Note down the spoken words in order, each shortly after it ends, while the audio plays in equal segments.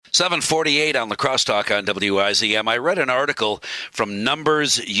7:48 on the Crosstalk on WIZM. I read an article from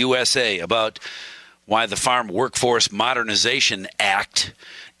Numbers USA about why the Farm Workforce Modernization Act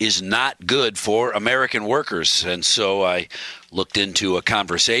is not good for American workers. And so I looked into a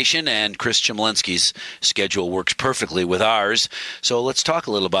conversation, and Chris Chemlinski's schedule works perfectly with ours. So let's talk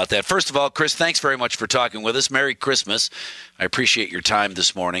a little about that. First of all, Chris, thanks very much for talking with us. Merry Christmas. I appreciate your time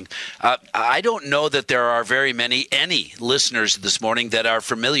this morning. I don't know that there are very any listeners this morning that are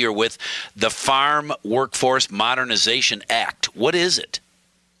familiar with the Farm Workforce Modernization Act. What is it?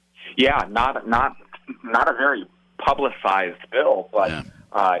 Yeah, not a very publicized bill, but yeah.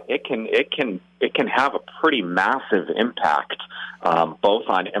 It can have a pretty massive impact, both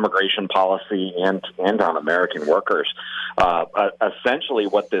on immigration policy and on American workers. Essentially,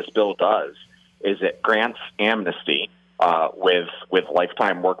 what this bill does is it grants amnesty with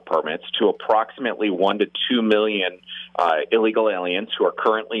lifetime work permits to approximately 1 to 2 million illegal aliens who are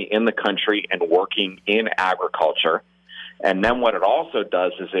currently in the country and working in agriculture. And then what it also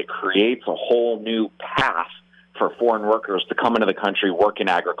does is it creates a whole new path for foreign workers to come into the country, work in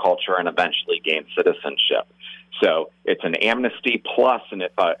agriculture, and eventually gain citizenship. So it's an amnesty plus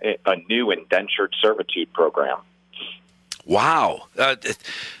a new indentured servitude program. Wow.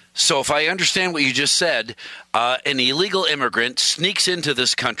 So if I understand what you just said, an illegal immigrant sneaks into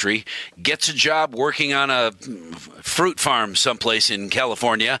this country, gets a job working on a fruit farm someplace in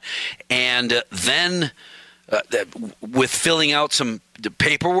California, and then with filling out some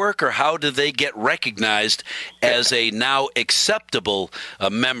paperwork, or how do they get recognized as a now acceptable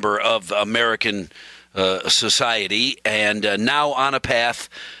member of American society and now on a path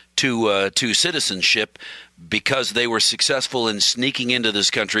to citizenship because they were successful in sneaking into this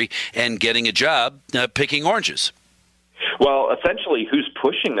country and getting a job picking oranges? Well, essentially, who's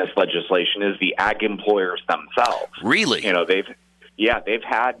pushing this legislation is the ag employers themselves. Really? They've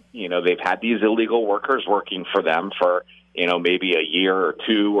had these illegal workers working for them for, maybe a year or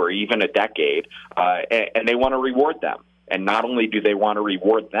two or even a decade, and they want to reward them. And not only do they want to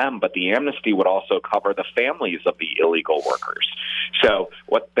reward them, but the amnesty would also cover the families of the illegal workers. So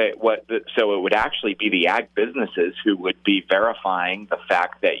so it would actually be the ag businesses who would be verifying the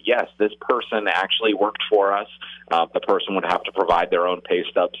fact that, yes, this person actually worked for us. The person would have to provide their own pay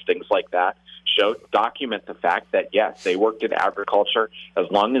stubs, things like that. Document the fact that, yes, they worked in agriculture. As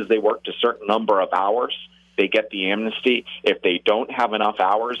long as they worked a certain number of hours, they get the amnesty. If they don't have enough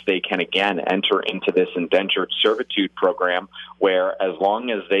hours, they can again enter into this indentured servitude program where as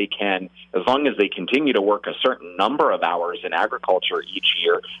long as they continue to work a certain number of hours in agriculture each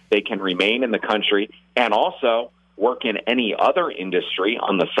year, they can remain in the country and also work in any other industry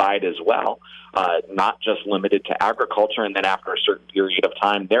on the side as well, not just limited to agriculture. And then after a certain period of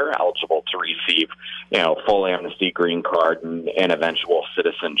time, they're eligible to receive, full amnesty, green card, and eventual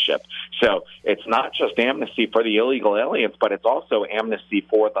citizenship. So it's not just amnesty for the illegal aliens, but it's also amnesty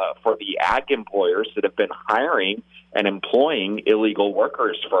for the ag employers that have been hiring and employing illegal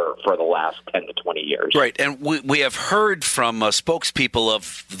workers for the last 10 to 20 years. Right, and we have heard from spokespeople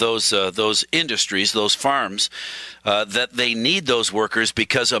of those industries, those farms, that they need those workers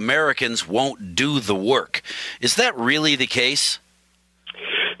because Americans won't do the work. Is that really the case?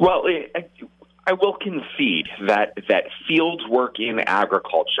 Well, I will concede that field work in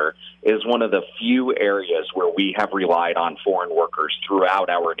agriculture is one of the few areas where we have relied on foreign workers throughout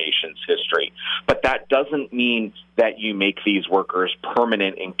our nation's history. But that doesn't mean that you make these workers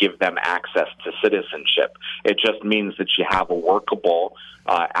permanent and give them access to citizenship. It just means that you have a workable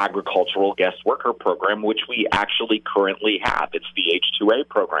agricultural guest worker program, which we actually currently have. It's the H-2A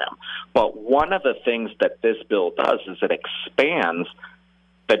program. But one of the things that this bill does is it expands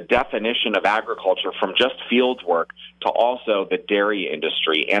the definition of agriculture from just field work to also the dairy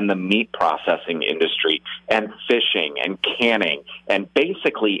industry and the meat processing industry and fishing and canning. And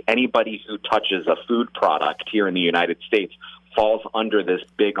basically anybody who touches a food product here in the United States falls under this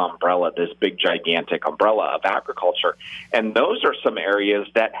big umbrella, this big gigantic umbrella of agriculture. And those are some areas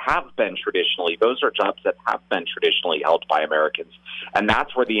that those are jobs that have been traditionally held by Americans. And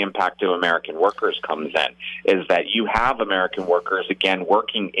that's where the impact of American workers comes in, is that you have American workers, again,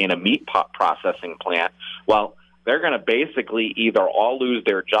 working in a meat processing plant. Well, they're going to basically either all lose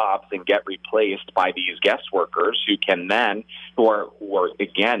their jobs and get replaced by these guest workers who are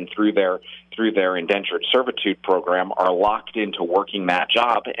again, through their indentured servitude program, are locked into working that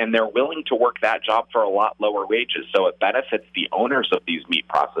job, and they're willing to work that job for a lot lower wages. So it benefits the owners of these meat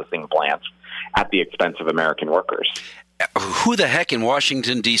processing plants at the expense of American workers. who the heck in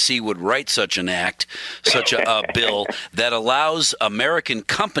Washington, D.C. would write such an act, such a bill that allows American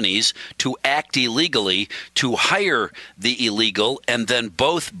companies to act illegally, to hire the illegal, and then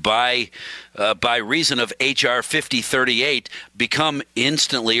both by reason of H.R. 5038 become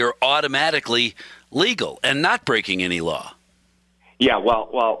instantly or automatically legal and not breaking any law? Yeah,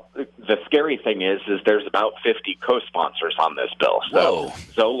 well, the scary thing is there's about 50 co-sponsors on this bill. So Whoa.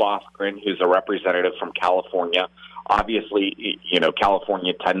 Zoe Lofgren, who's a representative from California, obviously,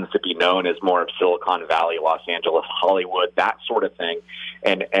 California tends to be known as more of Silicon Valley, Los Angeles, Hollywood, that sort of thing.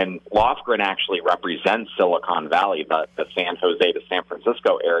 And Lofgren actually represents Silicon Valley, the San Jose to San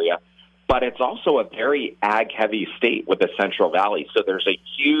Francisco area. But it's also a very ag-heavy state with the Central Valley. So there's a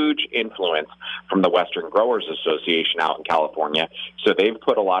huge influence from the Western Growers Association out in California. So they've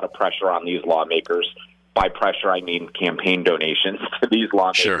put a lot of pressure on these lawmakers. By pressure, I mean campaign donations to these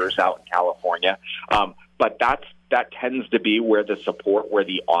lawmakers out in California. But that tends to be where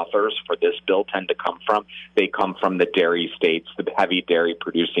the authors for this bill tend to come from. They come from the dairy states, the heavy dairy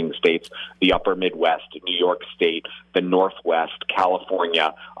producing states, the upper Midwest, New York State, the Northwest,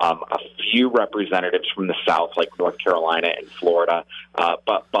 California, a few representatives from the South like North Carolina and Florida.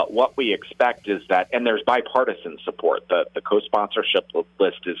 But what we expect is that, and there's bipartisan support. The co-sponsorship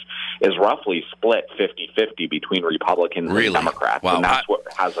list is roughly split 50-50 between Republicans and Democrats. Wow. And that's what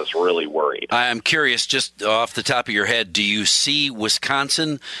has us really worried. I'm curious, just off the top of your head, do you see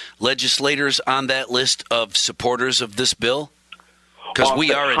Wisconsin legislators on that list of supporters of this bill? Because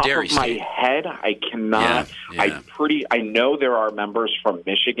we are a dairy state. Off my head, I cannot. Yeah. I know there are members from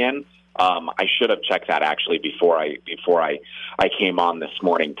Michigan. I should have checked that actually before I came on this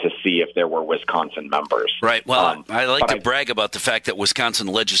morning to see if there were Wisconsin members. Right. Well, I like to brag about the fact that Wisconsin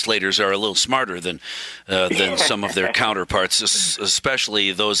legislators are a little smarter than some of their counterparts,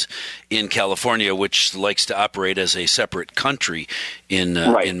 especially those in California, which likes to operate as a separate country in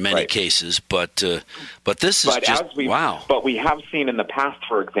many cases. But this is wow. But we have seen in the past,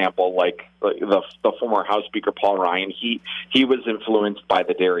 for example, like the former House Speaker Paul Ryan, he was influenced by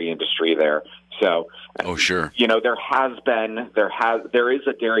the dairy industry there. So, sure. There is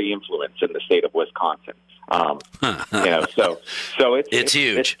a dairy influence in the state of Wisconsin. So it's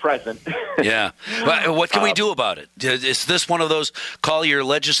huge. It's present. Yeah. But what can we do about it? Is this one of those call your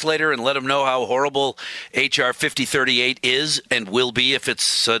legislator and let them know how horrible H.R. 5038 is and will be if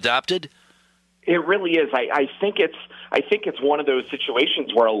it's adopted? It really is. I think it's one of those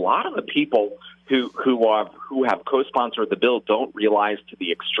situations where a lot of the people who have co-sponsored the bill don't realize to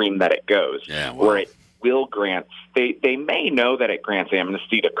the extreme that it goes, where it will grant. They may know that it grants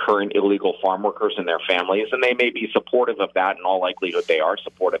amnesty to current illegal farm workers and their families, and they may be supportive of that. In all likelihood, they are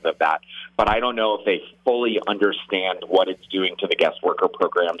supportive of that. But I don't know if they fully understand what it's doing to the guest worker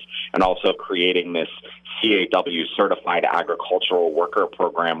programs and also creating this CAW, Certified Agricultural Worker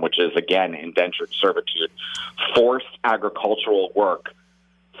Program, which is, again, indentured servitude, forced agricultural work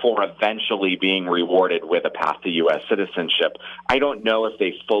for eventually being rewarded with a path to U.S. citizenship. I don't know if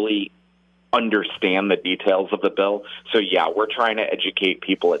they fully understand the details of the bill. So, we're trying to educate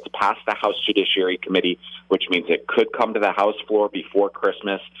people. It's passed the House Judiciary Committee, which means it could come to the House floor before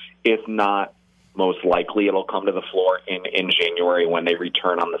Christmas. If not, most likely it'll come to the floor in January when they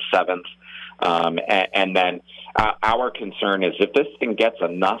return on the 7th. And then our concern is if this thing gets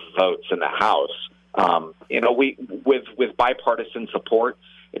enough votes in the House, with bipartisan support,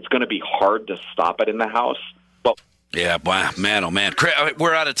 it's going to be hard to stop it in the House. But yeah, wow, man, oh man.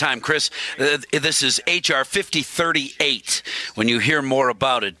 We're out of time, Chris. This is H.R. 5038. When you hear more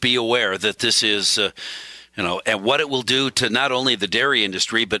about it, be aware that this is, and what it will do to not only the dairy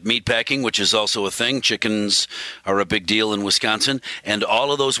industry, but meatpacking, which is also a thing. Chickens are a big deal in Wisconsin. And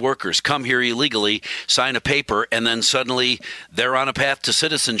all of those workers come here illegally, sign a paper, and then suddenly they're on a path to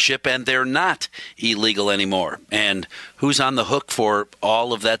citizenship and they're not illegal anymore. And who's on the hook for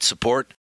all of that support?